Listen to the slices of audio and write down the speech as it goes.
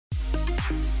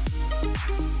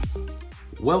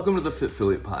Welcome to the Fit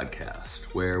Affiliate Podcast,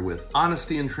 where with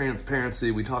honesty and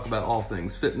transparency, we talk about all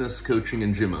things fitness, coaching,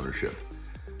 and gym ownership,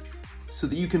 so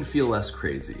that you can feel less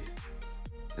crazy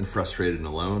and frustrated and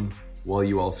alone, while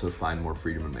you also find more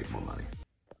freedom and make more money.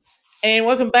 And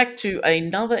welcome back to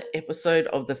another episode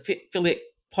of the Fit Affiliate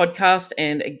Podcast.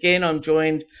 And again, I'm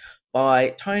joined by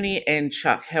Tony and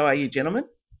Chuck. How are you, gentlemen?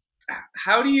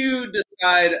 How do you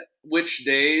decide which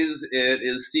days it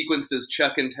is sequenced as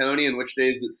Chuck and Tony and which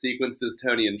days it's sequenced as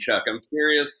Tony and Chuck? I'm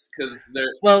curious because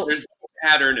there's a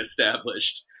pattern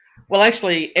established. Well,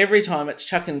 actually, every time it's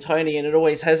Chuck and Tony, and it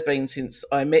always has been since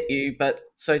I met you. But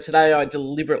so today I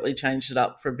deliberately changed it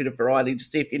up for a bit of variety to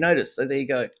see if you noticed. So there you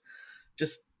go.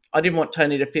 I didn't want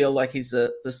Tony to feel like he's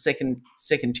the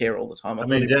second chair all the time. I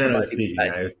mean, generally speaking,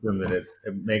 I assume that it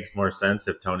makes more sense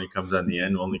if Tony comes on the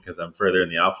end, only because I'm further in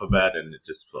the alphabet and it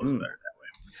just flows better that way.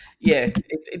 Yeah,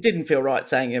 it didn't feel right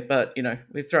saying it, but,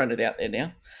 we've thrown it out there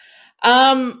now.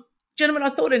 Gentlemen, I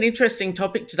thought an interesting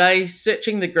topic today,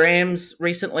 searching the grams.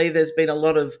 Recently, there's been a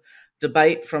lot of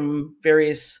debate from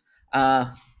various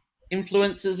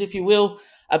influencers, if you will,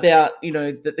 about,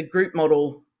 that the group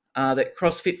model that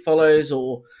CrossFit follows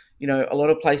or, a lot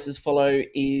of places follow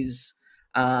is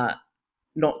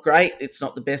not great. It's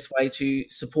not the best way to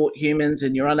support humans,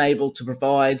 and you're unable to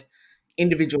provide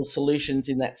individual solutions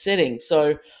in that setting.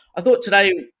 So I thought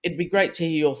today it'd be great to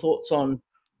hear your thoughts on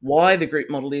why the group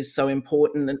model is so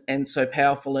important and so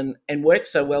powerful and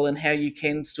works so well, and how you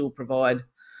can still provide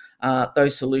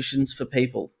those solutions for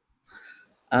people.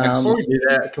 Before we do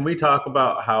that, can we talk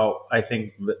about how I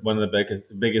think one of the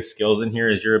biggest skills in here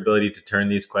is your ability to turn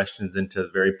these questions into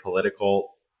very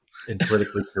political and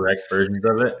politically correct versions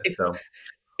of it?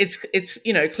 It's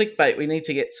clickbait. We need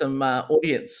to get some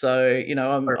audience. So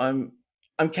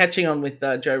I'm catching on with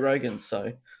Joe Rogan.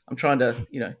 So I'm trying to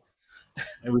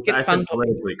I said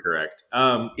politically correct.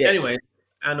 Anyway,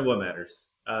 on to what matters.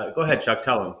 Go ahead, Chuck.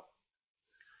 Tell him.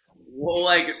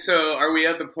 Well, so are we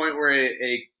at the point where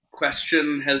a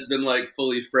question has been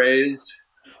fully phrased?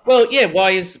 Well, yeah.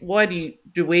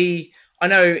 I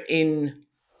know in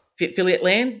Fit Affiliate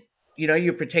land,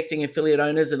 you're protecting affiliate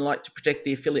owners and like to protect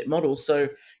the affiliate model. So,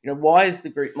 why is the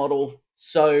group model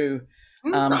so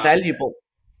valuable?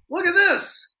 Look at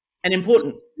this. And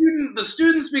important. The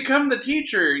students become the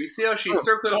teacher. You see how she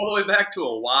circled all the way back to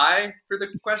a why for the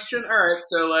question? All right.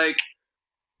 So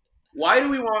why do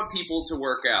we want people to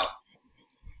work out?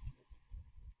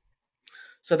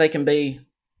 So they can be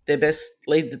their best,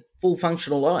 lead the full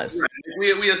functional lives.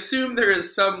 Right. We assume there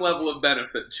is some level of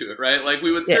benefit to it, right?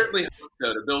 We would certainly hope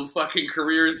so, to build fucking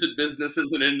careers and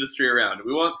businesses and industry around it.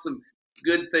 We want some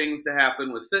good things to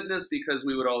happen with fitness because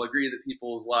we would all agree that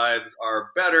people's lives are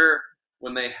better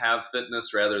when they have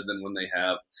fitness rather than when they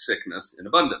have sickness in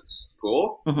abundance.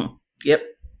 Cool? Mm-hmm. Yep.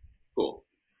 Cool.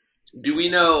 Do we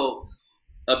know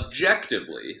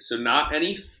objectively, so not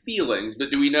any feelings, but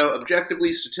do we know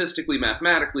objectively, statistically,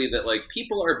 mathematically that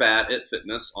people are bad at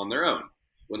fitness on their own?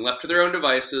 When left to their own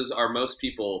devices, are most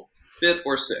people fit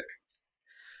or sick?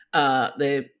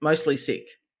 They're mostly sick.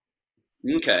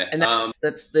 Okay. And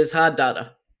there's hard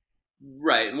data.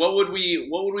 Right. And what would we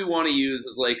want to use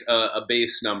as a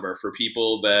base number for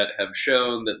people that have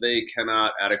shown that they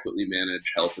cannot adequately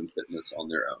manage health and fitness on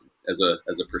their own as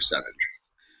a percentage?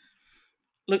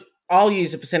 Look, I'll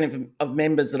use a percentage of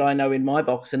members that I know in my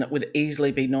box, and it would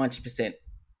easily be 90%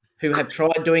 who have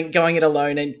tried going it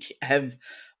alone and have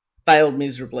failed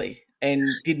miserably and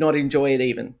did not enjoy it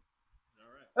even.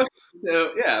 All right. Okay.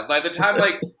 So yeah, by the time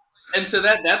and so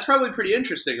that's probably pretty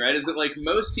interesting, right? Is that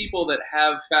most people that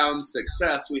have found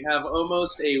success, we have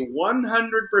almost a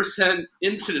 100%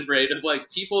 incident rate of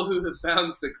people who have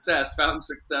found success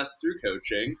through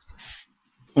coaching.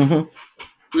 Mm-hmm.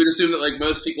 We would assume that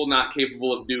most people not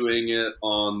capable of doing it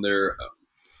on their own.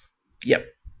 Yep.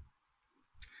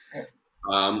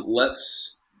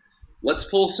 Let's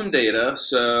pull some data.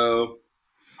 So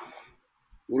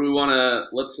what do we want to,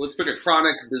 let's pick a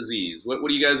chronic disease. What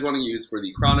do you guys want to use for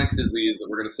the chronic disease that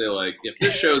we're going to say if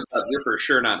this shows up, you're for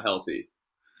sure not healthy?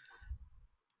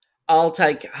 I'll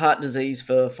take heart disease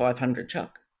for 500,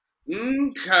 Chuck.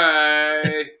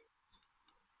 Okay.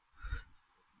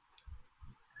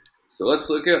 So let's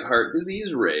look at heart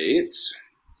disease rates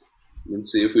and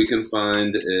see if we can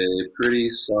find a pretty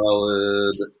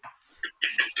solid.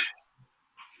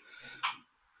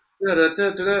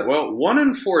 Well, 1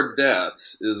 in 4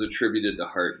 deaths is attributed to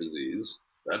heart disease.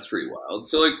 That's pretty wild.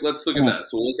 So let's look at that.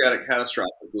 So we'll look at it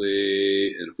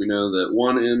catastrophically, and if we know that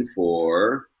 1 in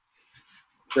 4,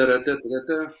 because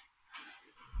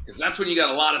that's when you got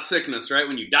a lot of sickness, right?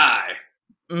 When you die.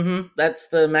 Mm-hmm. That's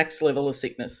the max level of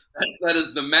sickness. That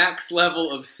is the max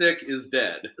level of sick is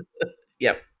dead.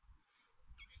 Yep.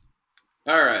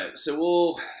 All right, so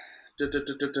we'll...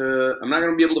 I'm not going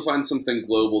to be able to find something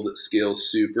global that scales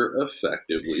super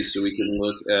effectively, so we can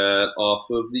look at off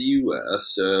of the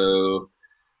U.S. So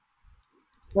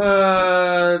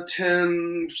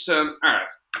 10%. All right.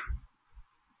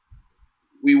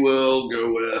 We will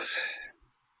go with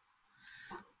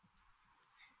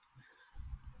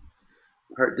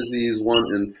heart disease,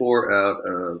 1 in 4 out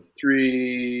of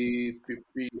 3.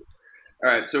 All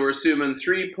right, so we're assuming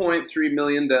 3.3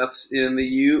 million deaths in the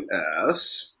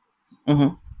U.S. Mm-hmm.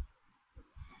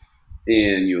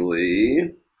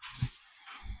 annually.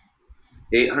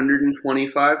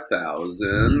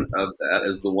 825,000 of that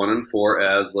is the 1 in 4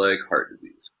 as like heart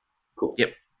disease. Cool.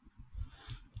 Yep.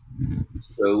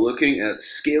 So looking at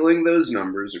scaling those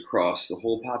numbers across the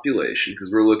whole population,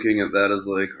 because we're looking at that as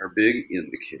like our big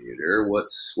indicator. What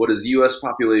is U.S.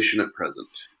 population at present?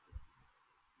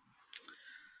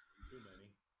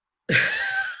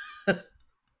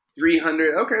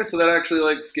 300. Okay, so that actually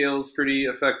like scales pretty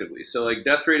effectively. So like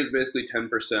death rate is basically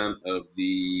 10% of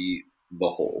the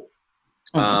whole.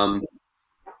 Mm-hmm.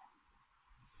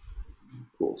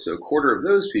 Cool. So a quarter of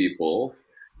those people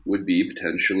would be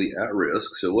potentially at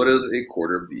risk. So what is a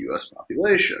quarter of the U.S.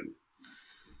 population?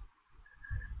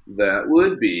 That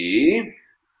would be...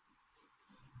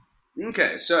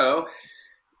 Okay, so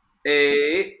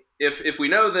if we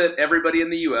know that everybody in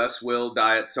the U.S. will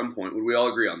die at some point, would we all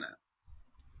agree on that?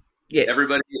 Yes.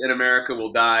 Everybody in America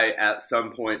will die at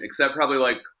some point, except probably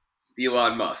like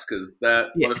Elon Musk, because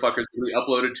that motherfucker's going to be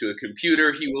uploaded to a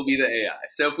computer. He will be the AI.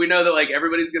 So if we know that like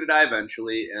everybody's going to die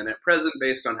eventually, and at present,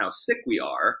 based on how sick we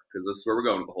are, because this is where we're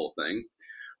going with the whole thing,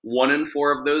 1 in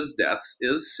 4 of those deaths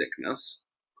is sickness.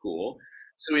 Cool.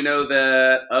 So we know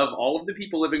that of all of the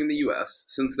people living in the U.S.,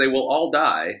 since they will all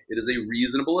die, it is a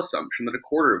reasonable assumption that a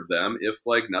quarter of them, if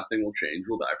like nothing will change,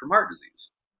 will die from heart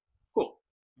disease. Cool.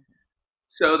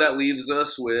 So that leaves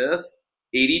us with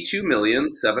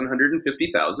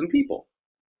 82,750,000 people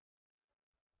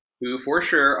who for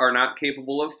sure are not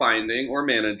capable of finding or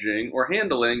managing or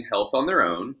handling health on their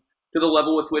own to the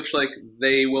level with which like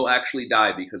they will actually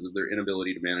die because of their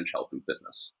inability to manage health and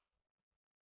fitness.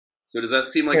 So does that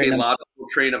seem like a logical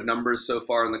train of numbers so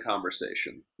far in the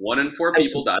conversation? 1 in 4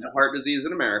 people die of heart disease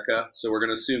in America, so we're going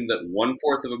to assume that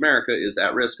 1/4 of America is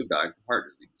at risk of dying from heart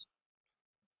disease.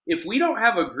 If we don't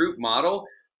have a group model,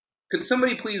 could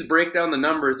somebody please break down the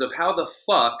numbers of how the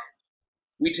fuck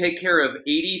we take care of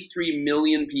 83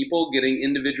 million people getting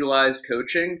individualized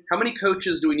coaching? How many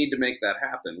coaches do we need to make that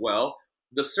happen? Well,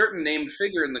 the certain unnamed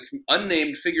figure in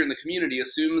the community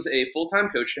assumes a full-time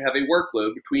coach to have a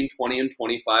workload between 20 and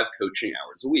 25 coaching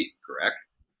hours a week, correct?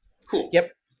 Cool.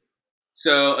 Yep.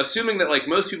 So assuming that like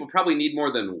most people probably need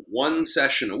more than 1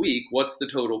 session a week, what's the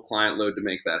total client load to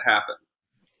make that happen?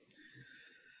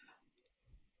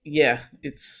 Yeah,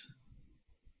 it's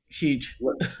huge.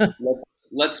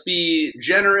 Let's be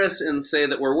generous and say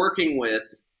that we're working with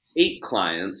 8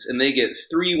 clients and they get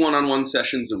 3 one-on-one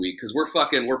sessions a week because we're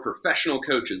professional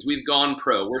coaches. We've gone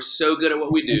pro. We're so good at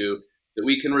what we do that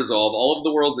we can resolve all of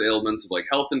the world's ailments of like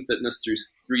health and fitness through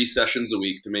 3 sessions a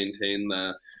week to maintain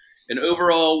an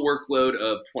overall workload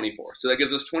of 24. So that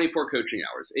gives us 24 coaching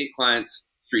hours, 8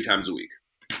 clients, 3 times a week.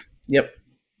 Yep.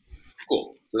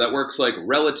 Cool. So that works like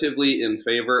relatively in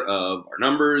favor of our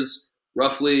numbers,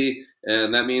 roughly.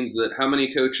 And that means that how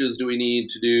many coaches do we need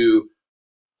to do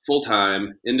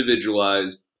full-time,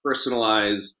 individualized,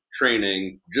 personalized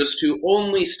training just to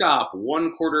only stop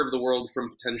 1/4 of the world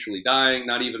from potentially dying,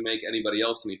 not even make anybody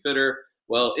else any fitter?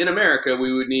 Well, in America,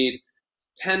 we would need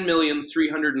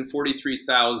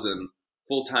 10,343,000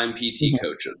 full-time PT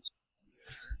coaches.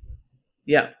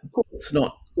 Yeah, it's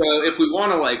not. So if we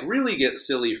want to like really get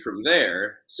silly from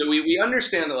there, so we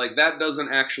understand that like that doesn't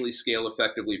actually scale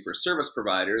effectively for service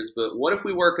providers, but what if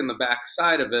we work in the back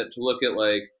side of it to look at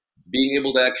like being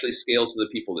able to actually scale to the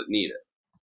people that need it?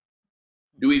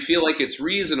 Do we feel like it's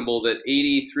reasonable that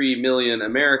 83 million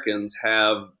Americans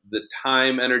have the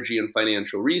time, energy, and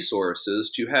financial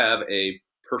resources to have a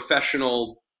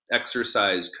professional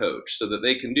exercise coach so that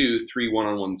they can do 3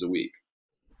 one-on-ones a week?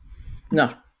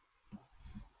 No.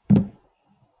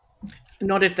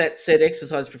 Not if that said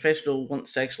exercise professional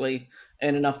wants to actually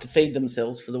earn enough to feed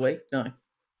themselves for the week. No.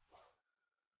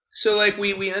 So like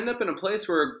we end up in a place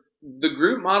where the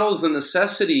group model is a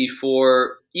necessity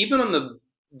for, even on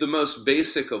the most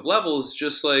basic of levels,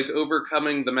 just like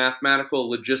overcoming the mathematical,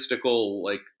 logistical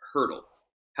like hurdle.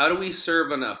 How do we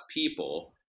serve enough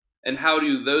people? And how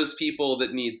do those people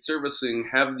that need servicing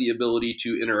have the ability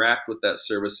to interact with that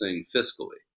servicing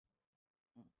fiscally?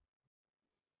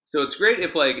 So it's great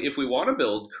if we want to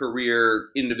build career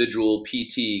individual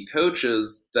PT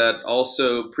coaches, that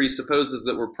also presupposes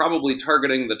that we're probably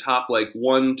targeting the top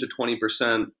 1 to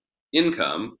 20%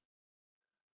 income.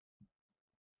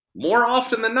 More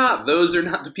often than not, those are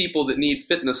not the people that need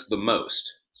fitness the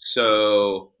most.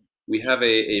 So we have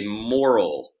a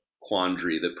moral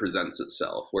quandary that presents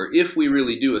itself, where if we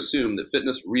really do assume that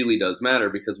fitness really does matter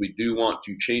because we do want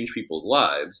to change people's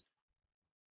lives,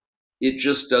 it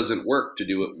just doesn't work to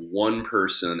do it one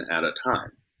person at a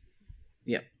time.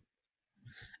 Yeah.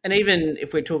 And even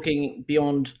if we're talking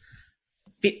beyond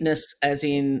fitness, as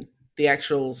in the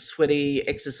actual sweaty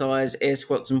exercise, air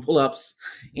squats and pull-ups,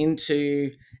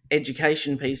 into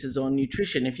education pieces on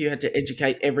nutrition, if you had to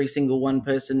educate every single one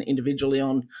person individually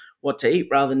on what to eat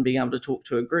rather than being able to talk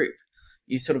to a group,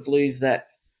 you sort of lose that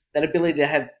ability to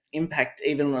have impact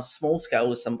even on a small scale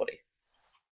with somebody.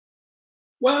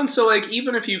 Well, and so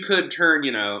even if you could turn,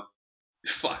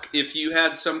 if you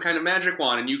had some kind of magic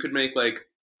wand and you could make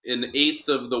an eighth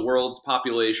of the world's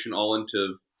population all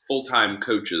into full-time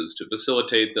coaches to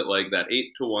facilitate that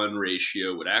 8-to-1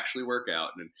 ratio would actually work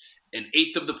out, and an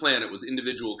eighth of the planet was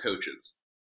individual coaches,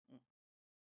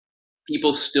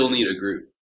 people still need a group.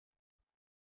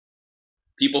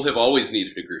 People have always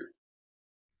needed a group.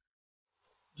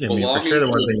 Yeah, I mean, for sure, the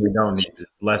one thing we don't need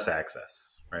is less access.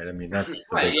 Right, I mean that's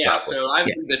the right. big Yeah, problem. So I've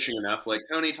been bitching enough.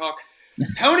 Tony, talk.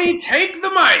 Tony, take the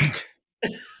mic.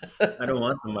 I don't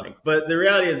want the mic, but the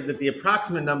reality is that the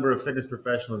approximate number of fitness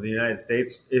professionals in the United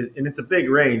States, and it's a big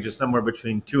range, is somewhere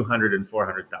between 200 and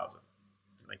 400,000.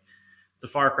 It's a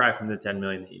far cry from the 10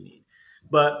 million that you need.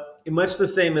 But much the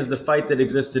same as the fight that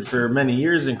existed for many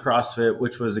years in CrossFit,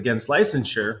 which was against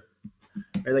licensure.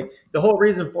 Right? The whole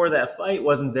reason for that fight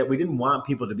wasn't that we didn't want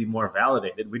people to be more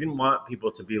validated. We didn't want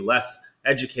people to be less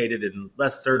educated and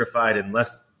less certified and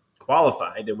less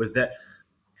qualified. It was that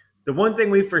the one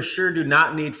thing we for sure do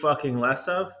not need fucking less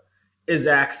of is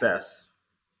access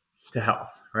to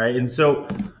health, right? And so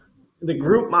the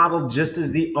group model just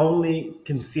is the only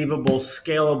conceivable,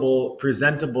 scalable,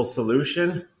 presentable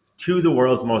solution to the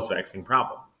world's most vexing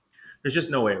problem. There's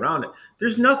just no way around it.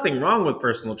 There's nothing wrong with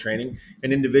personal training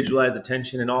and individualized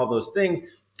attention and all those things,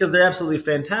 because they're absolutely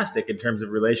fantastic in terms of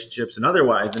relationships and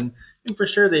otherwise. And for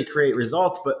sure they create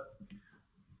results. But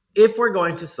if we're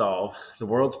going to solve the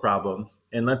world's problem,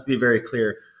 and let's be very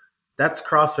clear, that's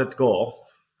CrossFit's goal,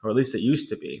 or at least it used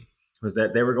to be, was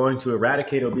that they were going to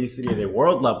eradicate obesity at a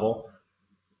world level.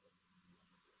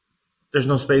 There's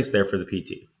no space there for the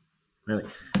PT. Really.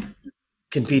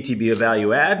 Can PT be a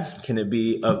value add? Can it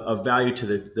be of value to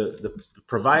the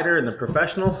provider and the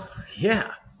professional?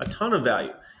 Yeah, a ton of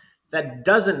value. That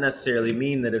doesn't necessarily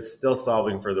mean that it's still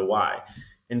solving for the why.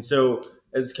 And so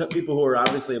as people who are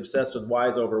obviously obsessed with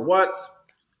whys over whats,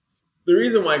 the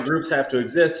reason why groups have to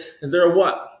exist is they're a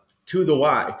what to the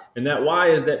why. And that why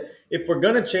is that if we're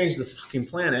going to change the fucking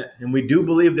planet, and we do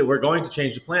believe that we're going to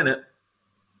change the planet,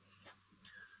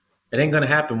 it ain't going to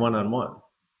happen one-on-one.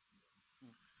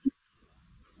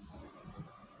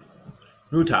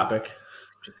 New topic.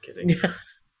 Just kidding.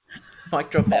 Mic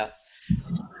drop out.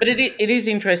 But it is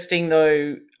interesting,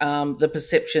 though, the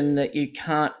perception that you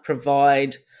can't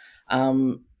provide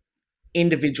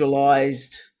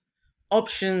individualized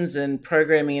options and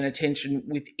programming and attention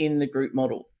within the group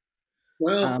model,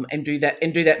 and do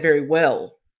that very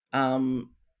well.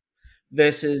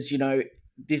 Versus,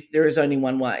 there is only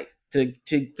one way to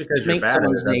meet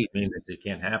someone's needs. Mean that it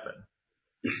can't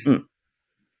happen.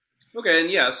 Okay,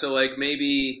 and yeah, so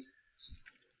maybe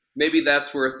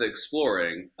that's worth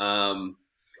exploring.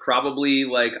 Probably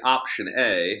option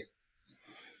A.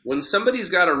 When somebody's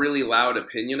got a really loud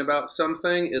opinion about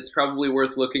something, it's probably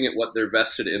worth looking at what their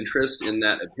vested interest in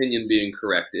that opinion being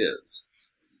correct is.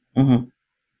 Mm-hmm.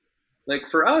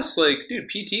 For us, dude,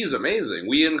 PT is amazing.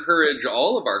 We encourage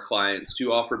all of our clients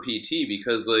to offer PT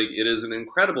because it is an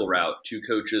incredible route to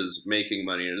coaches making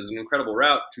money. It is an incredible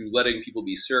route to letting people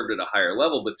be served at a higher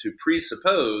level, but to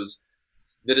presuppose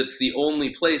that it's the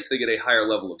only place they get a higher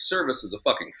level of service is a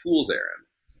fucking fool's errand.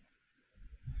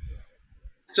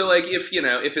 So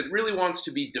if it really wants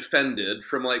to be defended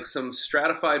from some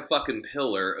stratified fucking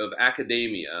pillar of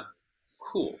academia,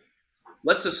 cool.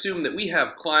 Let's assume that we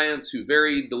have clients who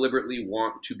very deliberately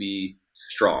want to be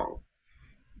strong.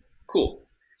 Cool.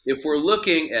 If we're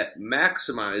looking at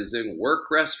maximizing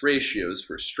work-rest ratios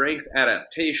for strength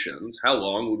adaptations, how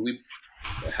long would we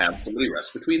have somebody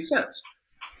rest between sets?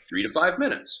 3 to 5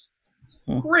 minutes.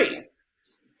 Great.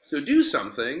 So do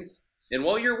something, and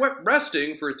while you're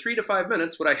resting for 3 to 5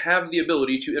 minutes, would I have the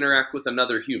ability to interact with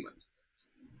another human?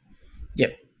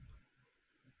 Yep.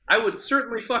 I would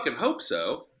certainly fucking hope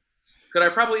so. could I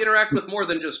probably interact with more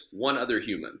than just one other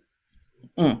human?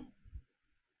 Mm.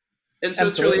 And so Absolutely.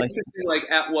 It's really interesting, like,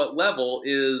 at what level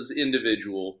is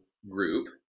individual, group?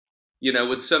 You know,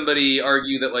 would somebody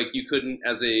argue that, like, you couldn't,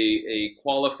 as a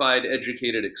qualified,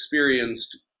 educated,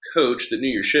 experienced coach that knew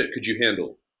your shit, could you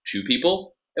handle 2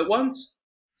 people at once?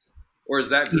 Or is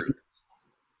that group?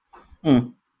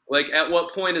 Mm. Like, at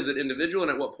what point is it individual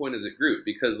and at what point is it group?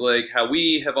 Because, like, how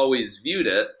we have always viewed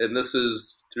it, and this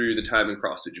is through the time in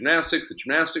CrossFit Gymnastics, the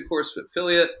gymnastic course, Fit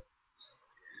Affiliate,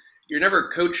 you're never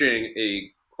coaching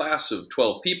a class of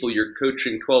 12 people, you're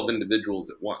coaching 12 individuals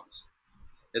at once.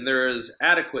 And there is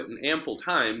adequate and ample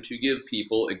time to give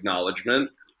people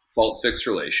acknowledgement, fault fix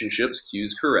relationships,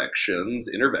 cues, corrections,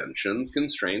 interventions,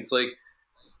 constraints. Like,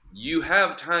 you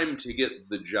have time to get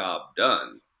the job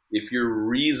done if you're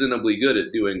reasonably good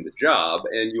at doing the job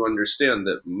and you understand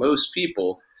that most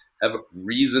people have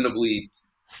reasonably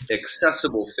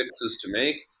accessible fixes to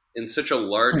make in such a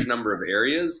large number of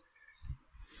areas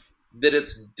that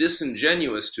it's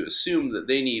disingenuous to assume that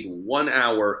they need 1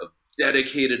 hour of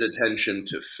dedicated attention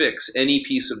to fix any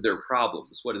piece of their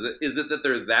problems. What is it? Is it that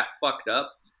they're that fucked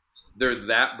up? They're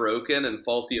that broken and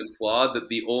faulty and flawed that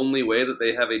the only way that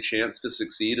they have a chance to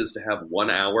succeed is to have 1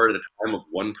 hour at a time of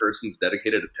one person's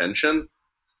dedicated attention?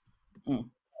 Man,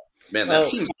 that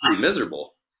seems pretty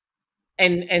miserable.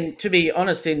 And to be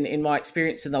honest, in my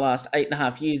experience in the last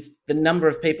 8.5 years, the number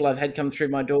of people I've had come through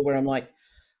my door where I'm like,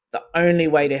 the only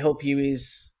way to help you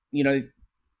is, you know,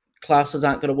 classes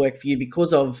aren't going to work for you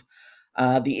because of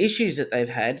the issues that they've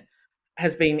had,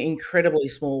 has been incredibly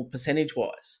small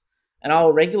percentage-wise. And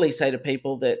I'll regularly say to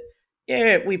people that,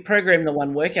 yeah, we program the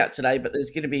one workout today, but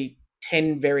there's going to be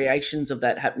 10 variations of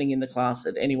that happening in the class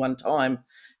at any one time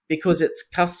because it's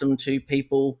custom to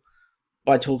people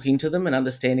by talking to them and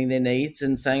understanding their needs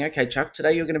and saying, okay, Chuck,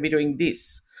 today you're going to be doing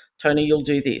this. Tony, you'll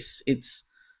do this. It's,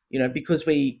 you know, because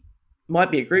we might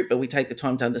be a group, but we take the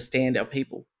time to understand our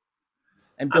people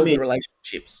and build the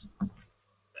relationships.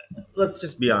 Let's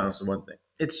just be honest with one thing.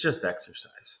 It's just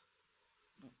exercise.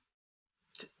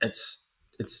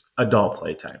 It's adult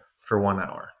playtime for 1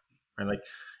 hour, right? Like,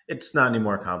 it's not any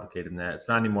more complicated than that. It's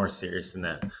not any more serious than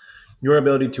that. Your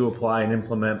ability to apply and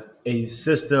implement a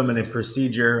system and a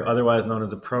procedure, otherwise known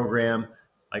as a program,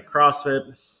 like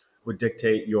CrossFit, would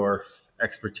dictate your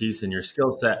expertise and your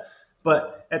skill set.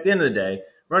 But at the end of the day,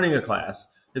 running a class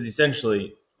is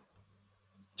essentially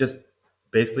just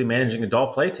basically managing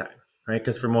adult playtime, right?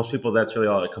 Because for most people, that's really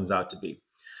all it comes out to be.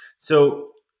 So,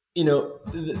 you know,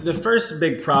 the first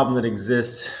big problem that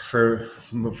exists for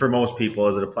most people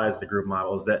as it applies to the group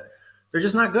model is that they're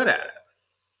just not good at it,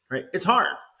 right? It's hard.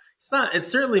 It's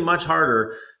certainly much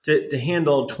harder to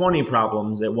handle 20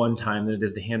 problems at one time than it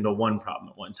is to handle one problem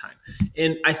at one time.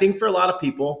 And I think for a lot of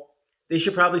people, they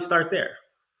should probably start there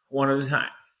one at a time,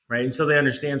 right? Until they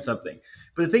understand something.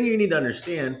 But the thing you need to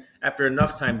understand after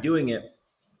enough time doing it,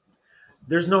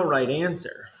 there's no right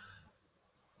answer.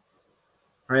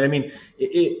 Right? I mean,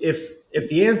 if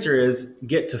the answer is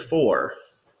get to 4,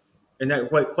 and that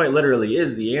quite literally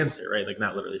is the answer, right? Like,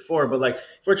 not literally 4, but like,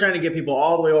 if we're trying to get people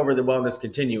all the way over the wellness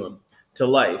continuum to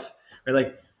life, right?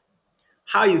 Like,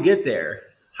 how you get there,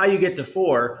 how you get to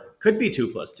 4 could be 2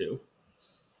 plus 2.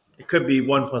 It could be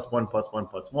 1 plus 1 plus 1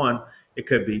 plus 1. It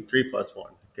could be 3 plus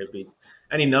 1. It could be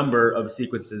any number of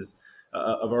sequences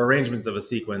of arrangements of a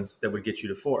sequence that would get you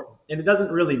to 4. And it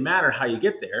doesn't really matter how you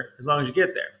get there as long as you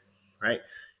get there, right?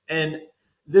 And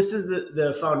this is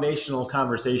the foundational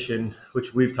conversation,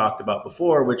 which we've talked about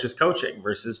before, which is coaching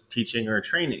versus teaching or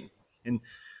training. And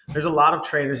there's a lot of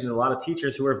trainers and a lot of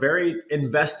teachers who are very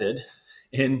invested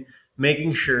in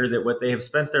making sure that what they have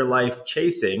spent their life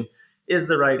chasing is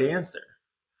the right answer.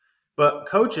 But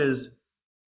coaches,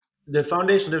 the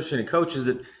foundational difference between coaches is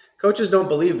that coaches don't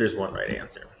believe there's one right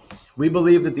answer. We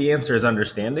believe that the answer is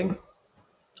understanding.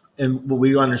 And what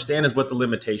we understand is what the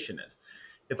limitation is.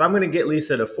 If I'm going to get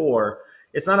Lisa to 4,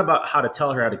 it's not about how to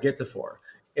tell her how to get to 4.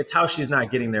 It's how she's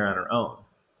not getting there on her own.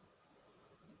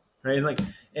 Right?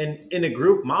 And in a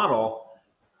group model,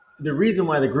 the reason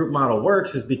why the group model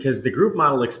works is because the group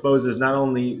model exposes not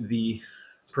only the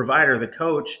provider, the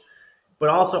coach, but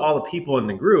also all the people in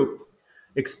the group,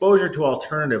 exposure to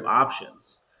alternative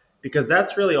options. Because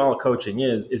that's really all coaching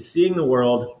is seeing the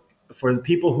world for the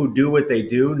people who do what they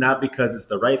do, not because it's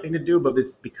the right thing to do, but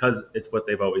it's because it's what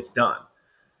they've always done.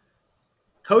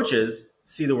 Coaches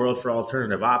see the world for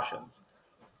alternative options.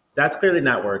 That's clearly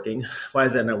not working. Why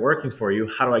is that not working for you?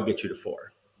 How do I get you to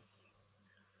 4?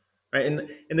 Right? And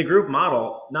in the group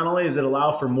model, not only does it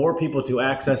allow for more people to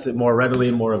access it more readily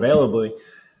and more availably,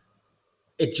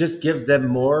 it just gives them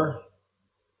more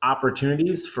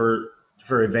opportunities for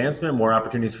for advancement, more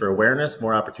opportunities for awareness,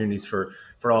 more opportunities for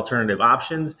alternative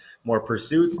options, more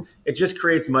pursuits. It just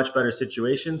creates much better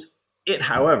situations. It,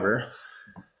 however,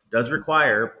 does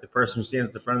require the person who stands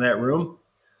at the front of that room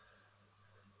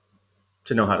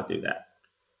to know how to do that.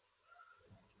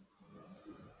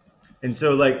 And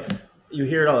so, like, you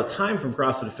hear it all the time from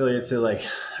CrossFit affiliates say, like,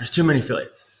 there's too many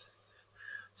affiliates.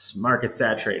 This market's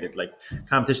saturated. Like,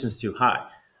 competition's too high.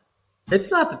 It's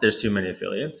not that there's too many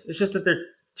affiliates. It's just that they're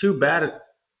too bad at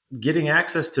getting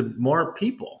access to more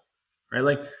people, right?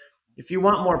 Like, if you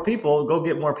want more people, go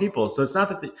get more people. So it's not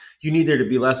that you need there to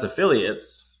be less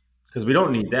affiliates, because we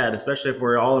don't need that, especially if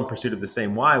we're all in pursuit of the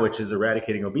same why, which is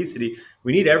eradicating obesity.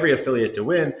 We need every affiliate to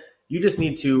win. You just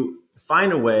need to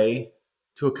find a way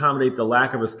to accommodate the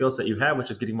lack of a skill set you have,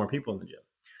 which is getting more people in the gym.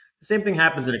 The same thing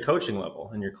happens at a coaching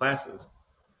level in your classes.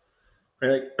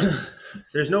 Right? Like,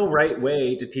 there's no right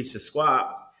way to teach the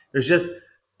squat. There's just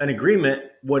an agreement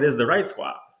what is the right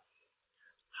squat.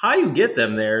 How you get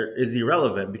them there is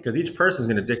irrelevant, because each person is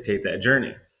going to dictate that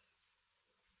journey.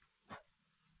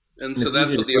 And so that's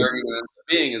what the argument ends up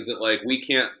being, is that, like, we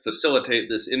can't facilitate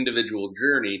this individual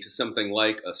journey to something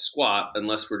like a squat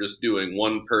unless we're just doing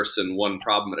one person, one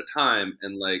problem at a time.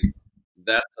 And, like,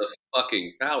 that's a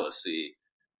fucking fallacy.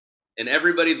 And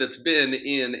everybody that's been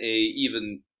in a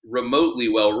even remotely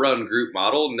well-run group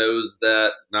model knows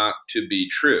that not to be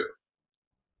true.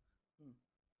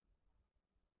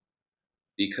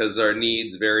 Because our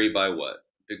needs vary by what?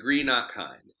 Degree, not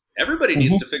kind. Everybody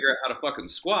needs to figure out how to fucking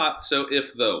squat. So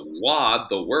if the WOD,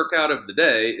 the workout of the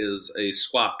day, is a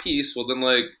squat piece, well then,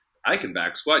 like, I can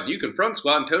back squat, you can front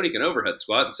squat, and Tony can overhead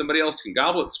squat, and somebody else can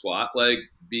goblet squat, like,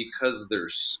 because they're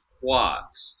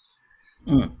squats.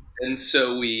 And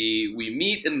so we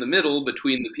meet in the middle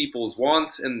between the people's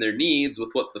wants and their needs with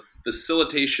what the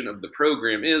facilitation of the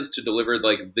program is to deliver,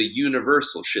 like, the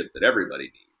universal shit that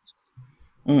everybody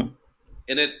needs.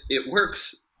 And it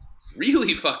works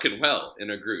really fucking well in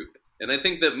a group. And I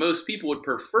think that most people would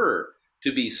prefer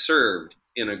to be served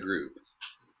in a group.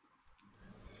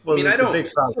 Well, I mean, I don't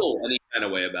feel any kind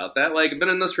of way about that. Like, I've been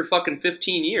in this for fucking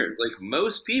 15 years. Like,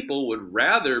 most people would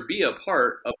rather be a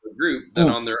part of a group than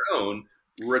on their own,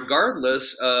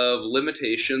 regardless of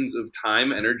limitations of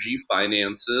time, energy,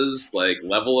 finances, like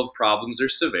level of problems or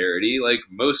severity. Like,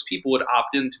 most people would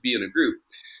opt in to be in a group.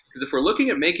 Because if we're looking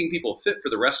at making people fit for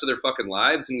the rest of their fucking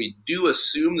lives, and we do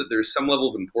assume that there's some level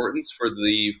of importance for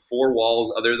the 4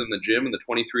 walls other than the gym and the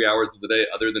 23 hours of the day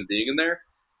other than being in there,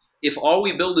 if all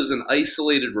we build is an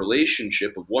isolated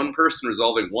relationship of one person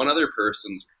resolving one other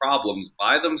person's problems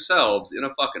by themselves in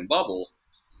a fucking bubble,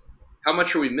 how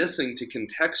much are we missing to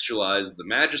contextualize the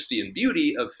majesty and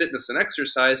beauty of fitness and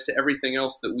exercise to everything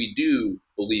else that we do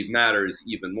believe matters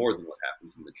even more than what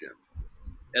happens in the gym?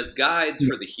 As guides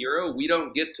for the hero, we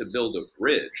don't get to build a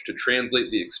bridge to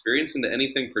translate the experience into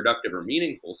anything productive or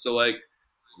meaningful. So, like,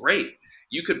 great.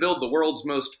 You could build the world's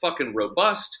most fucking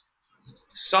robust,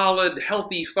 solid,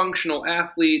 healthy, functional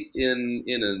athlete in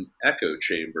an echo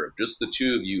chamber of just the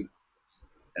two of you.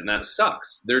 And that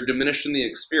sucks. They're diminished in the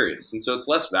experience. And so it's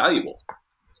less valuable.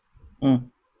 I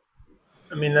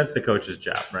mean, that's the coach's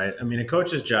job, right? I mean, a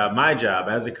coach's job, my job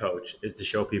as a coach, is to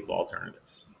show people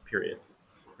alternatives, period.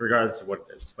 Regardless of what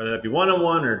it is, whether that be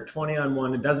one-on-one or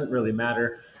 20-on-1, it doesn't really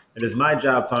matter. It is my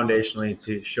job foundationally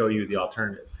to show you the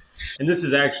alternative. And this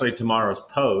is actually tomorrow's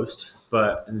post,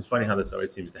 and it's funny how this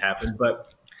always seems to happen,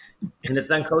 and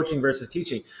it's on coaching versus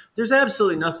teaching. There's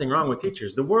absolutely nothing wrong with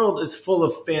teachers. The world is full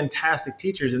of fantastic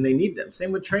teachers, and they need them.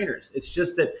 Same with trainers. It's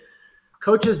just that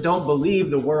coaches don't believe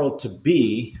the world to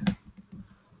be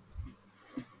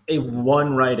a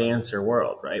one right answer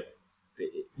world, right?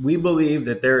 We believe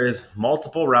that there is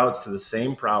multiple routes to the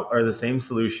same problem or the same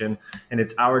solution, and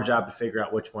it's our job to figure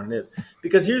out which one it is.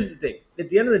 Because here's the thing: at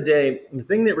the end of the day, the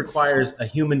thing that requires a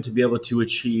human to be able to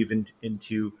achieve and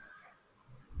to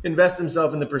invest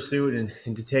themselves in the pursuit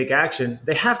and to take action,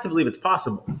 they have to believe it's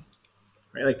possible,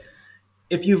 right? Like,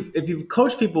 if you've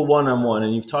coached people one-on-one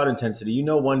and you've taught intensity, you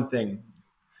know one thing: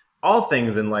 all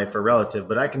things in life are relative.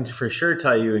 But I can for sure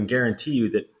tell you and guarantee you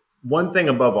that one thing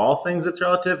above all things that's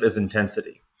relative is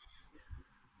intensity,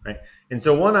 right? And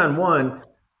so one-on-one,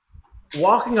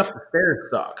 walking up the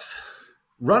stairs sucks.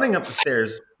 Running up the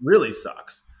stairs really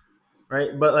sucks, right?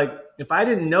 But, like, if I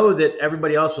didn't know that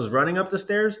everybody else was running up the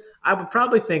stairs, I would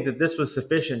probably think that this was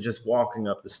sufficient just walking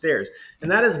up the stairs. And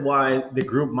that is why the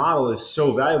group model is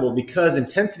so valuable, because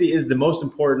intensity is the most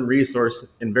important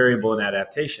resource and variable in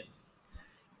adaptation.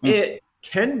 It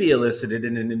can be elicited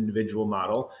in an individual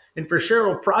model, and for sure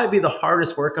will probably be the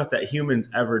hardest workout that humans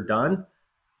ever done,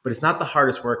 but it's not the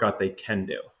hardest workout they can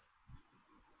do.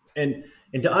 And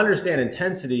to understand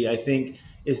intensity, I think,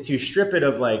 is to strip it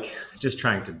of like just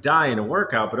trying to die in a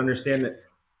workout, but understand that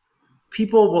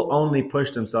people will only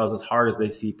push themselves as hard as they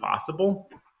see possible.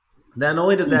 Not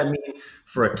only does that mean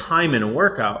for a time in a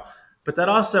workout, but that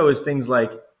also is things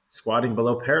like squatting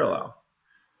below parallel,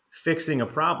 fixing a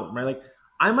problem, right? Like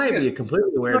I might be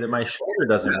completely aware that my shoulder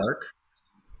doesn't work.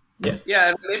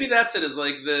 Yeah, maybe that's it, is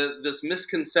like this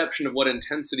misconception of what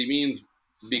intensity means,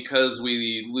 because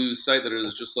we lose sight that it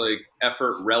is just like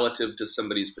effort relative to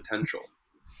somebody's potential.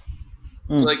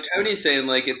 So like Tony's saying,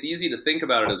 like it's easy to think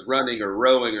about it as running or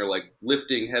rowing or like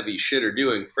lifting heavy shit or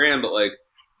doing Fran, but like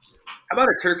how about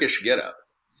a Turkish get up?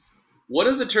 What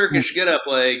is a Turkish get up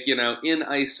like, you know, in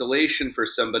isolation for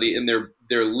somebody in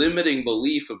their limiting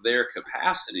belief of their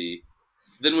capacity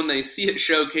than when they see it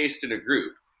showcased in a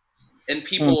group and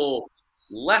people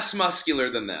less muscular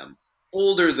than them,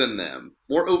 older than them,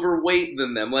 more overweight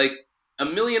than them, like a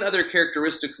million other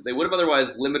characteristics that they would have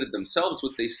otherwise limited themselves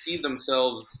with, they see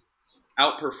themselves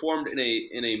outperformed in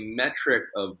a metric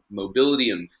of mobility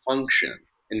and function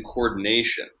and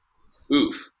coordination.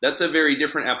 Oof, that's a very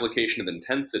different application of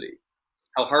intensity.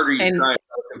 How hard are you trying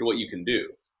relative to what you can do?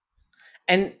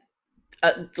 And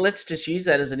let's just use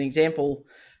that as an example.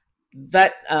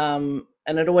 That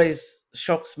and it always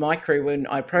shocks my crew when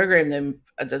I program them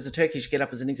as a Turkish get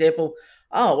up as an example.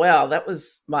 Oh wow, that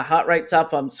was, my heart rate's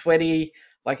up, I'm sweaty.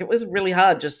 Like it was really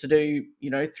hard just to do,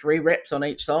 3 reps on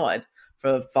each side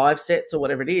for 5 sets or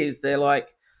whatever it is. They're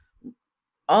like,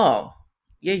 oh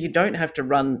yeah, you don't have to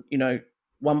run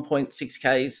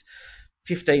 1.6 Ks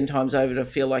 15 times over to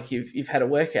feel like you've had a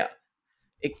workout.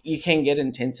 You can get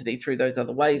intensity through those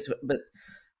other ways, but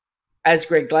as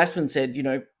Greg Glassman said,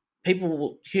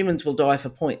 humans will die for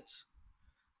points.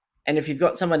 And if you've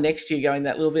got someone next to you going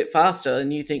that little bit faster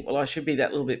and you think, well, I should be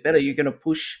that little bit better, you're going to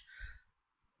push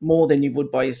more than you would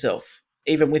by yourself,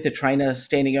 even with a trainer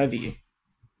standing over you.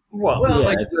 Well, yeah,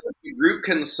 like the group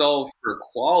can solve for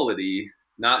quality,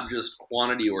 not just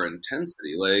quantity or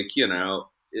intensity. Like,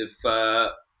 if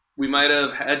we might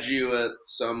have had you at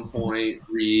some point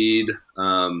read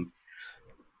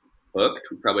Hooked,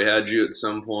 we probably had you at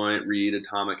some point read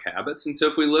Atomic Habits. And so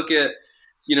if we look at,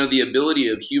 the ability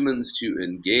of humans to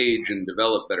engage and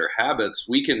develop better habits,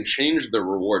 we can change the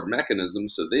reward mechanism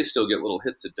so they still get little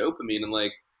hits of dopamine. And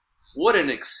like, what an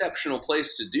exceptional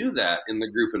place to do that in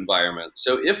the group environment.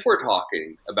 So if we're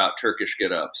talking about Turkish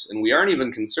get-ups, and we aren't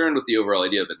even concerned with the overall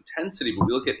idea of intensity, but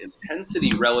we look at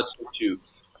intensity relative to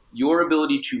your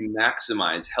ability to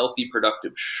maximize healthy,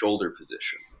 productive shoulder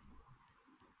position.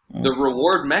 The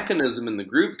reward mechanism in the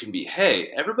group can be, hey,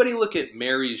 everybody look at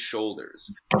Mary's shoulders.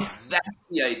 That's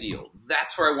the ideal.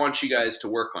 That's where I want you guys to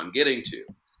work on getting to.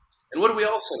 And what do we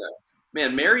also know?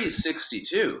 Man, Mary's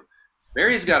 62.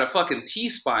 Mary's got a fucking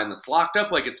T-spine that's locked up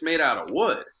like it's made out of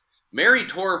wood. Mary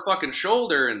tore her fucking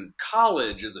shoulder in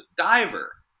college as a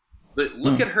diver. But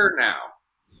look at her now.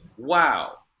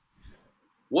 Wow.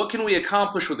 What can we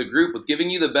accomplish with a group with giving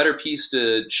you the better piece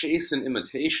to chase an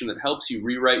imitation that helps you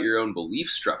rewrite your own belief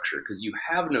structure? Because you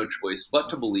have no choice but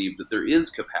to believe that there is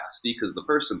capacity because the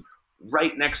person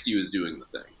right next to you is doing the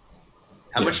thing.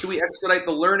 How much do we expedite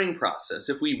the learning process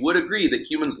if we would agree that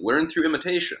humans learn through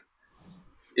imitation?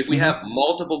 If we have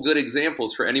multiple good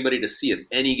examples for anybody to see at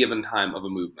any given time of a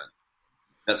movement,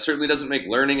 that certainly doesn't make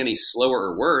learning any slower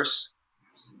or worse.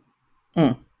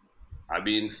 I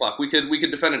mean, fuck, we could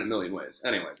defend it in a million ways.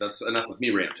 Anyway, that's enough of me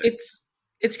ranting.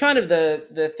 It's kind of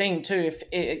the thing too.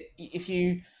 If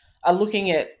you are looking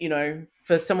at,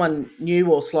 for someone new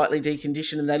or slightly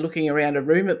deconditioned and they're looking around a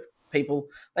room at people,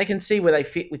 they can see where they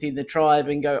fit within the tribe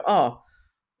and go, oh,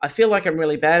 I feel like I'm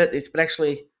really bad at this, but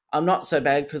actually I'm not so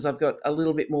bad because I've got a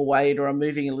little bit more weight or I'm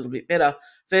moving a little bit better,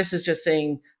 versus just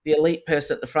seeing the elite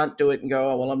person at the front do it and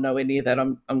go, oh, well, I'm nowhere near that.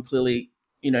 I'm clearly,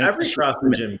 every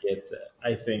CrossFit gym gets it,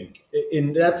 I think.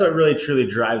 And that's what really truly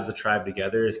drives the tribe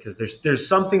together, is because there's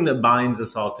something that binds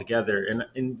us all together.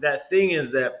 And that thing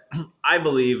is that I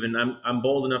believe, and I'm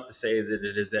bold enough to say that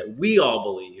it is that we all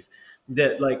believe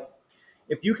that, like,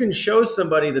 if you can show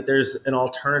somebody that there's an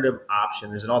alternative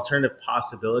option, there's an alternative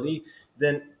possibility,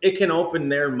 then it can open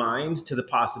their mind to the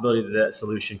possibility that that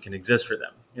solution can exist for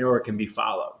them, or it can be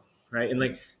followed, right? And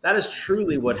like, that is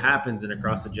truly what happens in a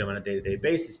CrossFit gym on a day-to-day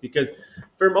basis, because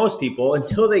for most people,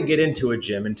 until they get into a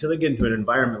gym, until they get into an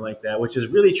environment like that, which is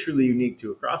really truly unique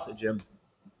to a CrossFit gym,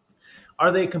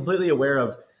 are they completely aware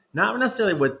of not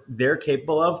necessarily what they're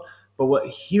capable of, but what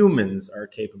humans are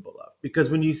capable of? Because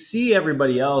when you see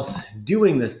everybody else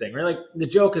doing this thing, right? Like, the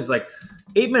joke is like,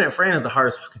 8-minute Fran is the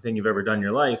hardest fucking thing you've ever done in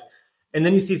your life. And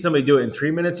then you see somebody do it in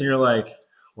 3 minutes and you're like,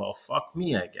 well, fuck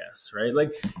me, I guess, right?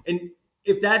 Like, and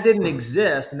if that didn't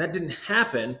exist and that didn't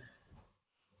happen,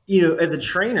 as a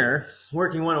trainer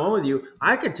working one-on-one with you,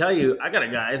 I could tell you, I got a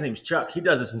guy, his name's Chuck. He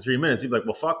does this in 3 minutes. He'd be like,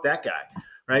 well, fuck that guy.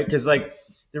 Right. Because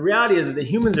the reality is that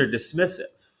humans are dismissive.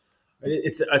 Right?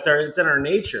 It's in our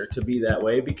nature to be that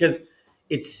way because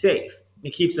it's safe.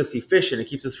 It keeps us efficient. It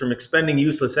keeps us from expending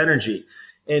useless energy.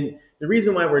 And the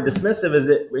reason why we're dismissive is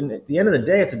that at the end of the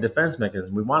day, it's a defense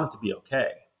mechanism. We want it to be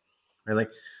okay. Right?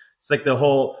 It's like the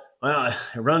whole,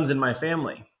 it runs in my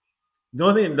family. The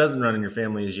only thing that doesn't run in your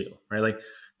family is you, right?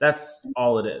 That's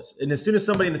all it is. And as soon as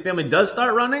somebody in the family does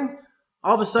start running,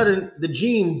 all of a sudden the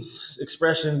gene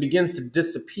expression begins to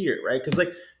disappear, right? Because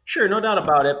sure, no doubt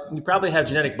about it, you probably have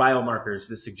genetic biomarkers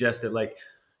that suggest that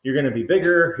you're going to be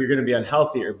bigger, you're going to be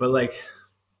unhealthier. But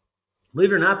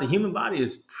believe it or not, the human body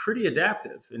is pretty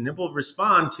adaptive and it will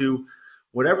respond to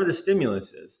whatever the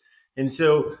stimulus is. And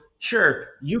so, sure,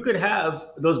 you could have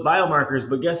those biomarkers,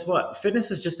 but guess what? Fitness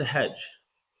is just a hedge,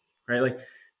 right?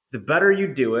 The better you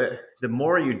do it, the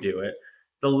more you do it,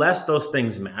 the less those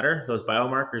things matter, those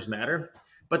biomarkers matter.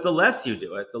 But the less you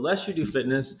do it, the less you do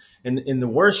fitness, and the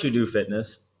worse you do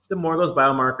fitness, the more those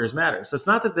biomarkers matter. So it's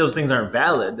not that those things aren't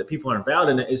valid, that people aren't valid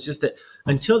in it. It's just that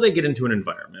until they get into an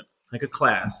environment, like a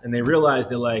class, and they realize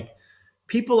that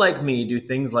people like me do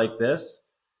things like this,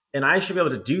 and I should be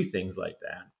able to do things like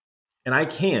that, and I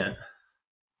can't,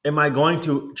 am I going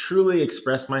to truly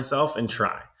express myself and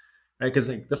try? Right?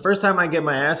 Because the first time I get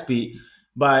my ass beat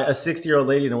by a 60-year-old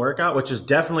lady in a workout, which is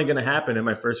definitely going to happen in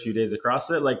my first few days of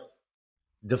CrossFit,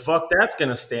 the fuck that's going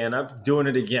to stand up doing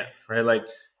it again, right?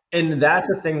 And that's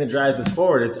the thing that drives us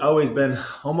forward. It's always been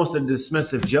almost a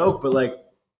dismissive joke,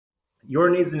 but your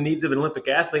needs and the needs of an Olympic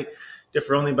athlete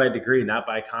differ only by degree, not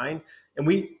by kind.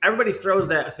 And everybody throws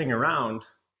that thing around,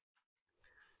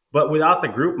 but without the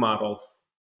group model,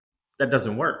 that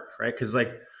doesn't work, right? Because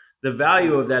the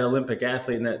value of that Olympic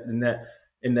athlete and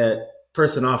that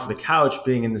person off the couch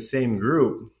being in the same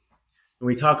group, and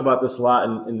we talk about this a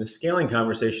lot in the scaling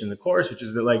conversation in the course, which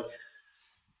is that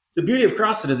the beauty of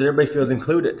CrossFit is that everybody feels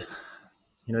included.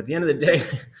 At the end of the day,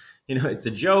 it's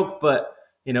a joke, but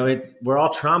we're all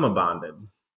trauma bonded.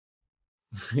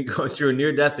 We go through a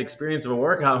near-death experience of a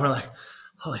workout, and we're like,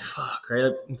 holy fuck,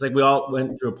 right? It's we all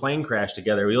went through a plane crash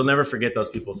together. You'll never forget those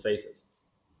people's faces.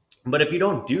 But if you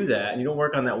don't do that and you don't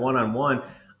work on that one-on-one,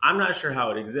 I'm not sure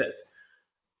how it exists.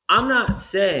 I'm not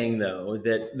saying, though,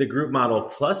 that the group model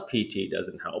plus PT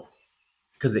doesn't help,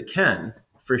 because it can,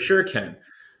 for sure can.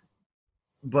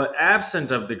 But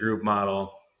absent of the group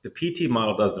model, the PT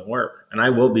model doesn't work. And I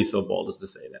will be so bold as to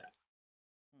say that.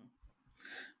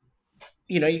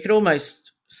 You could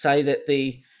almost say that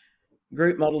the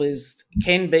group model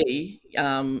can be,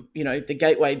 the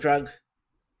gateway drug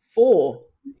for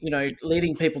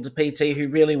leading people to PT who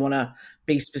really want to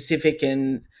be specific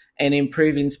and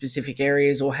improve in specific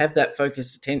areas or have that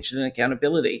focused attention and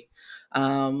accountability.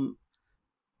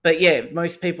 But yeah,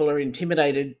 most people are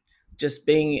intimidated just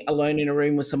being alone in a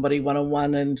room with somebody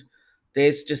one-on-one, and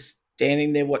there's just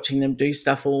standing there watching them do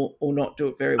stuff or not do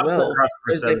it very well. I've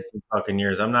been for 17 fucking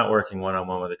years. I'm not working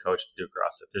one-on-one with a coach to do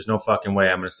CrossFit. There's no fucking way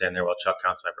I'm going to stand there while Chuck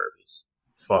counts my burpees.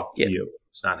 Fuck you.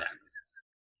 It's not happening.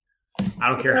 I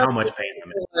don't care how much pain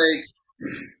I'm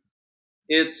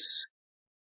in.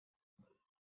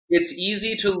 It's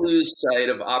easy to lose sight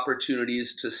of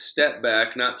opportunities to step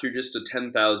back, not through just a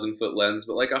 10,000 foot lens,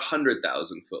 but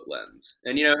 100,000 foot lens.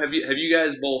 And have you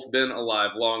guys both been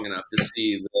alive long enough to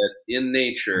see that in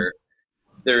nature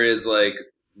there is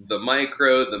the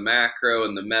micro, the macro,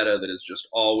 and the meta that is just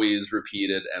always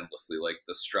repeated endlessly?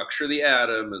 The structure of the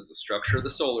atom is the structure of the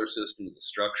solar system, is the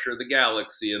structure of the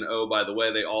galaxy, and oh, by the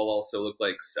way, they all also look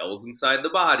like cells inside the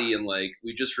body, and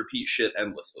we just repeat shit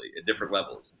endlessly at different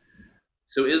levels.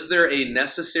 So is there a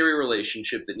necessary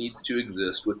relationship that needs to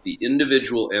exist with the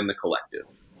individual and the collective?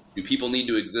 Do people need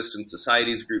to exist in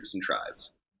societies, groups, and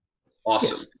tribes? Awesome.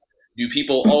 Yes. Do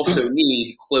people also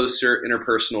need closer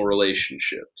interpersonal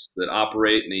relationships that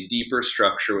operate in a deeper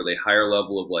structure with a higher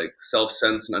level of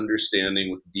self-sense and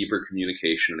understanding with deeper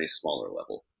communication on a smaller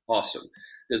level? Awesome.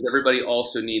 Does everybody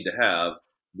also need to have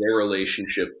their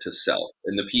relationship to self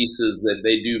and the pieces that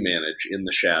they do manage in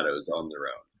the shadows on their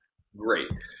own? Great.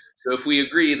 So if we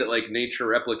agree that nature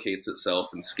replicates itself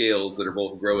in scales that are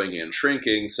both growing and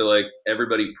shrinking, so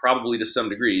everybody probably to some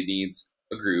degree needs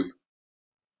a group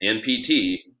and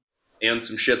PT and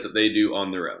some shit that they do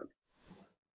on their own.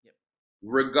 Yep.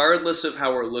 Regardless of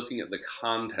how we're looking at the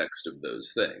context of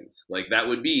those things, that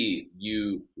would be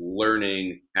you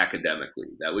learning academically.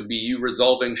 That would be you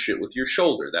resolving shit with your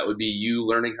shoulder. That would be you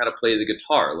learning how to play the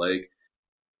guitar.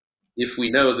 If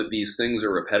we know that these things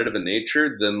are repetitive in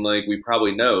nature, then we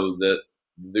probably know that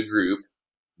the group,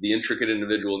 the intricate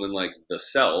individual, and then like the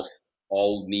self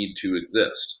all need to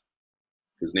exist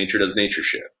because nature does nature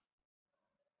shit.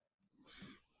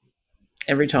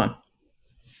 Every time.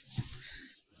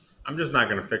 I'm just not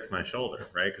going to fix my shoulder,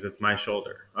 right? Because it's my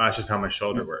shoulder. That's just how my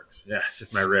shoulder works. Yeah, it's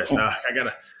just my wrist. I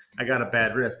got a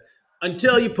bad wrist.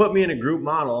 Until you put me in a group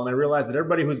model and I realize that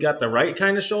everybody who's got the right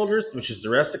kind of shoulders, which is the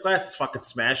rest of the class, is fucking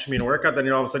smashing me in a workout. Then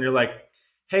all of a sudden you're like,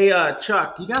 hey,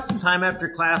 Chuck, you got some time after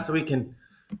class so we can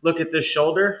look at this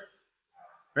shoulder?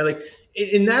 Right? Like,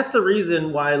 and that's the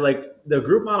reason why like the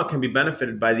group model can be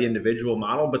benefited by the individual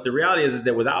model. But the reality is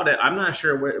that without it, I'm not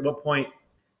sure at what point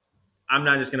I'm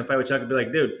not just going to fight with Chuck and be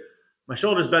like, dude, my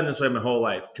shoulder's been this way my whole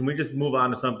life. Can we just move on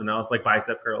to something else like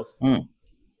bicep curls?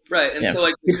 Right. And so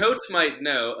like the coach might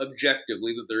know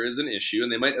objectively that there is an issue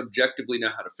and they might objectively know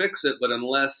how to fix it. But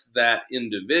unless that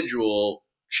individual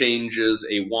changes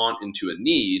a want into a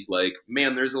need, like,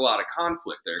 man, there's a lot of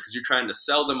conflict there because you're trying to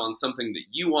sell them on something that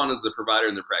you want as the provider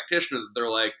and the practitioner that they're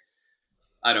like,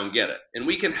 I don't get it. And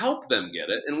we can help them get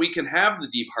it. And we can have the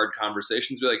deep, hard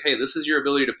conversations, be like, hey, this is your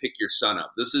ability to pick your son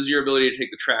up. This is your ability to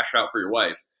take the trash out for your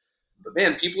wife. But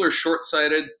man, people are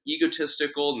short-sighted,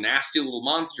 egotistical, nasty little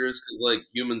monsters because like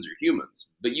humans are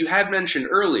humans. But you had mentioned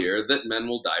earlier that men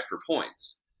will die for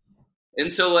points.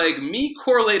 And so like me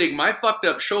correlating my fucked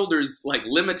up shoulders like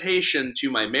limitation to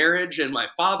my marriage and my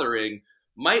fathering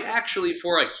might actually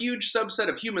for a huge subset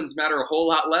of humans matter a whole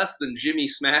lot less than Jimmy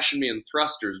smashing me in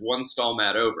thrusters one stall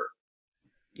mat over.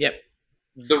 Yep.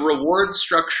 The reward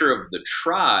structure of the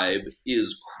tribe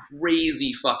is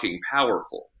crazy fucking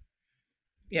powerful.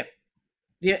 Yep.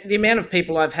 The amount of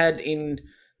people I've had in,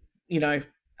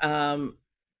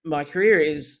 my career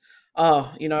is,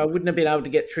 I wouldn't have been able to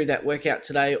get through that workout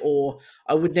today, or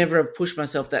I would never have pushed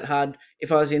myself that hard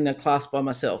if I was in a class by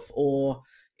myself, or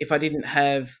if I didn't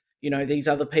have, these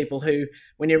other people who,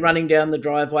 when you're running down the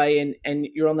driveway and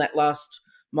you're on that last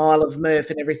mile of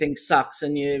Murph and everything sucks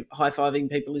and you're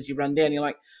high-fiving people as you run down, you're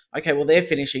like, okay, well, they're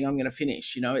finishing, I'm going to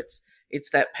finish. It's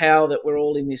that power that we're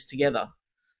all in this together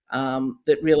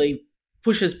that really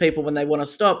pushes people when they want to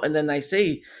stop, and then they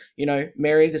see,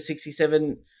 Mary, the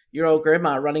 67-year-old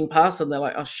grandma, running past them. They're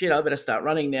like, oh shit, I better start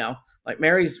running now. Like,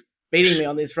 Mary's beating me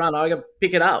on this run. I got to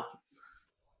pick it up.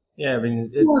 Yeah, I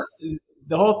mean,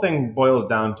 the whole thing boils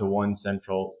down to one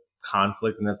central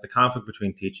conflict, and that's the conflict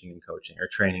between teaching and coaching, or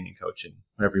training and coaching,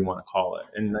 whatever you want to call it.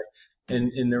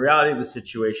 And the reality of the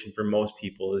situation for most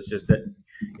people is just that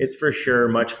it's for sure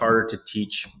much harder to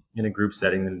teach in a group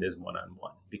setting than it is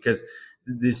one-on-one, because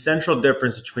the central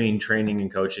difference between training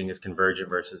and coaching is convergent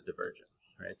versus divergent,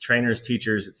 right? Trainers,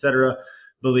 teachers, etc.,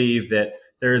 believe that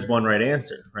there is one right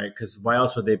answer, right? Because why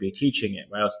else would they be teaching it?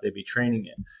 Why else would they be training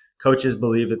it? Coaches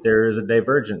believe that there is a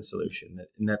divergent solution,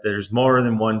 and that there's more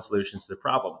than one solution to the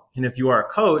problem. And if you are a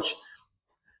coach,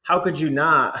 how could you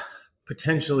not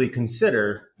potentially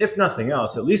consider, if nothing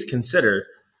else, at least consider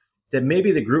that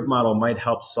maybe the group model might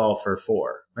help solve for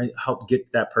 4, right? Help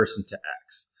get that person to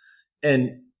X.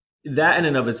 And that in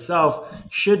and of itself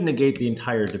should negate the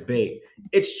entire debate.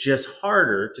 It's just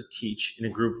harder to teach in a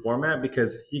group format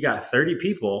because you got 30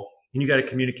 people and you got to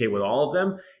communicate with all of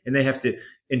them, and they have to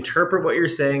interpret what you're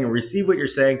saying and receive what you're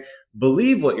saying,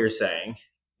 believe what you're saying,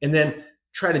 and then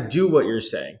try to do what you're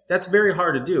saying. That's very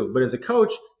hard to do. But as a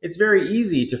coach, it's very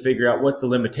easy to figure out what the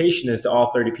limitation is to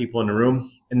all 30 people in the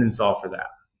room and then solve for that.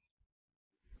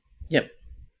 Yep.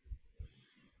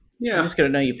 Yeah. You just got to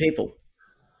know your people.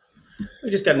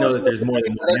 We just got to know that there's more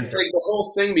than one answer. Like, the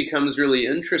whole thing becomes really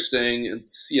interesting.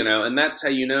 It's, and that's how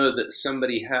you know that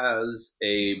somebody has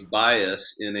a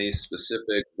bias in a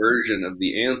specific version of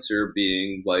the answer,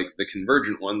 being like the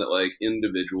convergent one, that like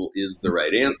individual is the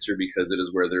right answer because it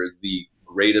is where there is the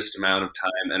greatest amount of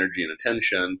time, energy, and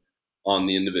attention on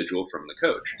the individual from the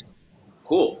coach.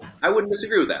 Cool. I wouldn't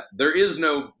disagree with that. There is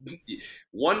no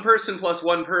one person plus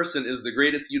one person is the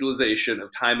greatest utilization of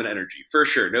time and energy, for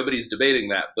sure. Nobody's debating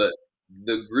that, but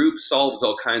the group solves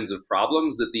all kinds of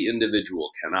problems that the individual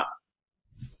cannot.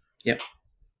 Yep.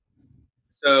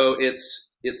 So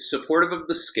it's supportive of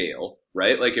the scale,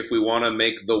 right? Like if we want to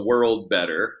make the world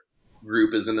better,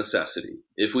 group is a necessity.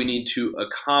 If we need to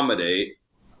accommodate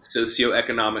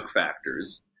socioeconomic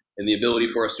factors and the ability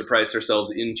for us to price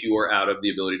ourselves into or out of the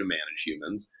ability to manage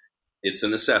humans, it's a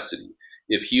necessity.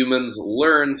 If humans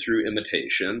learn through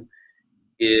imitation,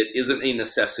 it isn't a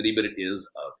necessity, but it is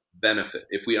of benefit.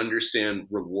 If we understand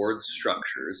reward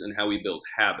structures and how we build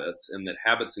habits, and that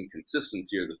habits and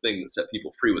consistency are the thing that set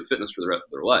people free with fitness for the rest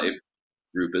of their life,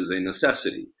 group is a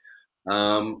necessity.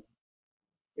 And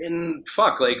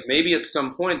like maybe at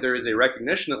some point there is a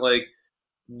recognition that like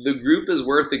the group is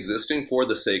worth existing for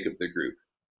the sake of the group.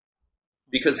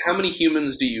 Because how many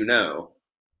humans do you know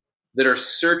that are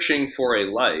searching for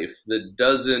a life that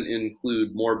doesn't include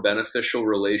more beneficial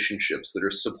relationships that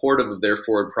are supportive of their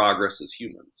forward progress as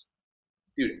humans.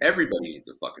 Dude, everybody needs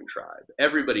a fucking tribe.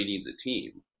 Everybody needs a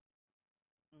team.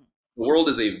 The world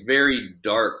is a very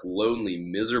dark, lonely,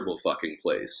 miserable fucking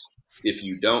place if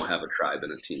you don't have a tribe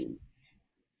and a team.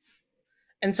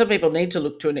 And some people need to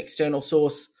look to an external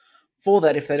source for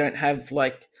that if they don't have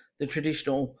like the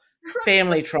traditional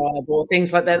family tribe or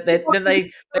things like that.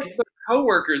 They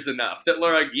coworkers enough that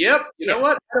are like, yep, you know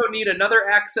what? I don't need another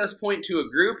access point to a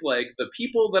group. Like the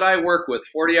people that I work with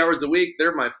 40 hours a week,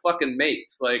 they're my fucking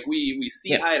mates. Like we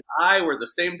see eye to eye. We're the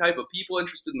same type of people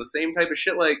interested in the same type of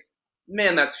shit. Like,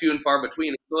 man, that's few and far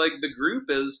between. So like the group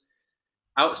is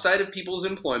outside of people's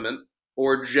employment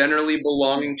or generally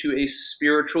belonging to a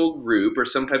spiritual group or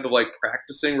some type of like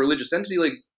practicing religious entity.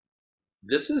 Like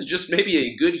this is just maybe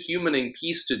a good humaning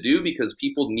piece to do because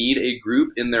people need a group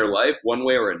in their life one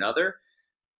way or another.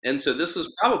 And so this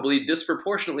is probably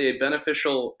disproportionately a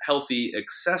beneficial, healthy,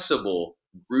 accessible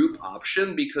group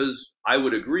option because I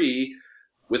would agree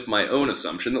with my own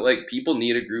assumption that like people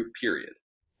need a group, period,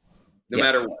 no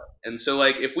matter what. And so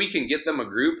like if we can get them a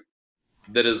group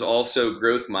that is also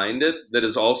growth minded, that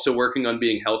is also working on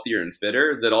being healthier and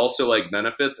fitter, that also like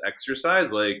benefits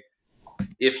exercise, like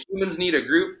if humans need a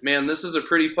group, man, this is a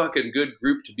pretty fucking good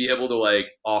group to be able to like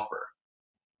offer.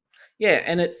 Yeah,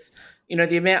 and it's, you know,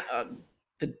 the amount,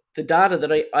 the data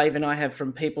that I have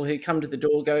from people who come to the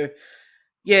door go,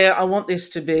 yeah, I want this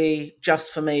to be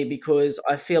just for me because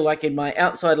I feel like in my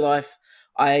outside life,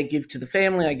 I give to the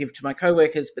family, I give to my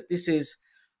coworkers, but this is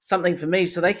something for me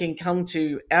so they can come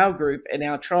to our group and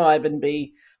our tribe and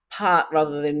be part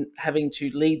rather than having to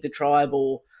lead the tribe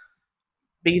or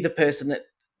be the person that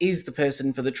is the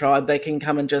person for the tribe. They can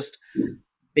come and just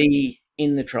be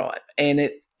in the tribe, and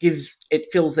it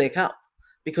fills their cup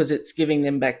because it's giving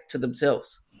them back to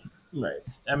themselves. Right.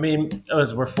 I mean,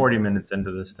 we're 40 minutes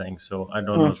into this thing, so I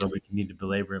don't know that we need to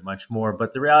belabor it much more.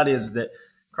 But the reality is that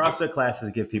CrossFit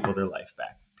classes give people their life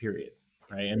back, period.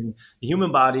 Right. And the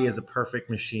human body is a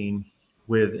perfect machine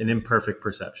with an imperfect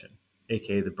perception,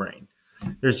 aka the brain.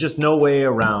 There's just no way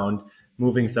around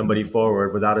moving somebody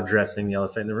forward without addressing the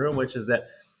elephant in the room, which is that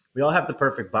we all have the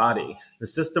perfect body. The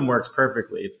system works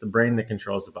perfectly. It's the brain that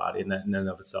controls the body, and that in and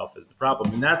of itself is the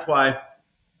problem. And that's why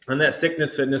on that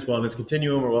sickness, fitness, wellness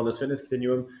continuum or wellness, fitness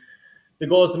continuum, the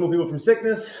goal is to move people from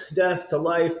sickness, death to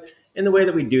life. And the way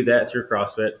that we do that through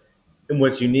CrossFit, and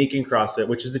what's unique in CrossFit,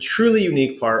 which is the truly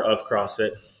unique part of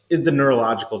CrossFit, is the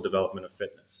neurological development of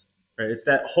fitness. Right? It's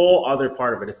that whole other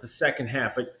part of it. It's the second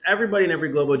half. Like everybody in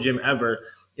every global gym ever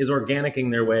is organicing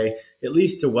their way at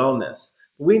least to wellness.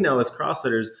 We know as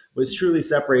CrossFitters, what truly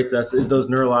separates us is those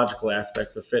neurological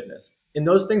aspects of fitness. And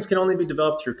those things can only be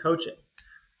developed through coaching,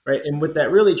 right? And what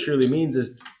that really truly means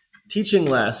is teaching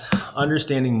less,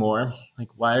 understanding more. Like,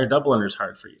 why are double unders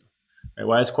hard for you? Right?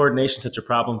 Why is coordination such a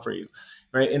problem for you?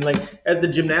 Right? And like, as the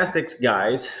gymnastics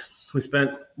guys who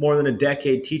spent more than a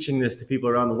decade teaching this to people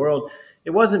around the world,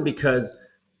 it wasn't because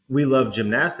we love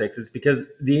gymnastics. It's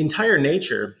because the entire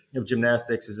nature of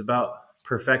gymnastics is about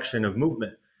perfection of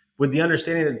movement, with the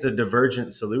understanding that it's a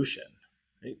divergent solution.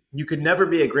 Right? You could never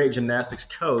be a great gymnastics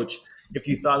coach if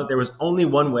you thought that there was only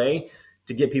one way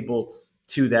to get people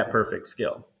to that perfect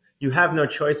skill. You have no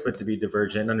choice but to be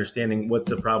divergent, understanding what's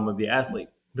the problem with the athlete.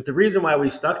 But the reason why we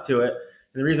stuck to it,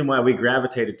 and the reason why we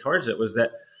gravitated towards it, was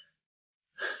that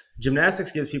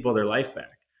gymnastics gives people their life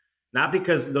back. Not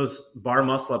because those bar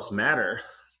muscle-ups matter,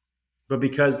 but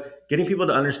because getting people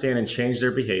to understand and change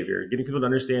their behavior, getting people to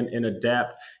understand and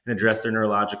adapt and address their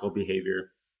neurological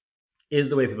behavior is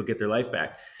the way people get their life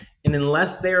back. And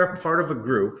unless they're a part of a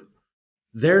group,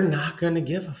 they're not going to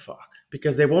give a fuck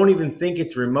because they won't even think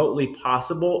it's remotely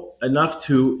possible enough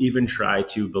to even try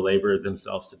to belabor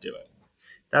themselves to do it.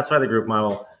 That's why the group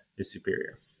model is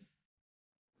superior.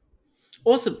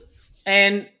 Awesome.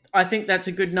 And I think that's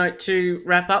a good note to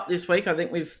wrap up this week. I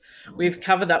think we've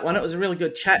covered that one. It was a really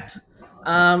good chat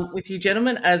with you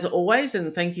gentlemen, as always,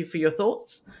 and thank you for your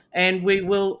thoughts. And we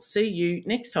will see you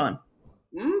next time.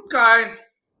 Okay.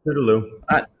 Toodaloo. All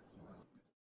right.